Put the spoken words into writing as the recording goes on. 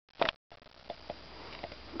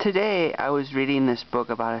Today I was reading this book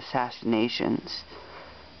about assassinations.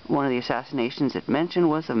 One of the assassinations it mentioned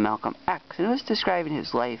was of Malcolm X, and it was describing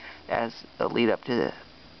his life as a lead up to the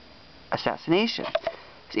assassination.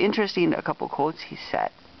 It's interesting, a couple quotes he said.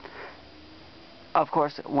 Of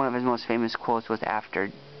course, one of his most famous quotes was after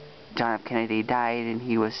John F. Kennedy died, and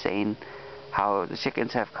he was saying how the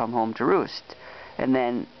chickens have come home to roost. And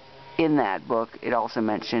then in that book it also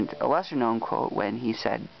mentioned a lesser known quote when he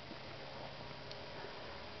said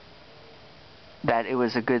that it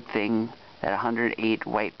was a good thing that 108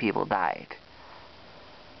 white people died.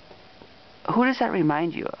 Who does that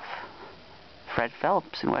remind you of? Fred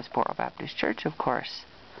Phelps in Westboro Baptist Church, of course.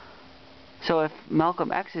 So if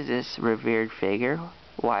Malcolm X is this revered figure,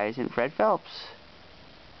 why isn't Fred Phelps?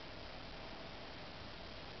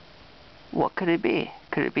 What could it be?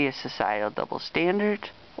 Could it be a societal double standard,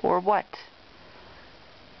 or what?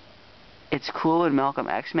 It's cool when Malcolm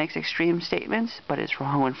X makes extreme statements, but it's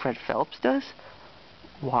wrong when Fred Phelps does?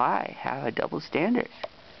 Why have a double standard?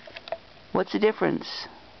 What's the difference?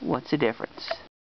 What's the difference?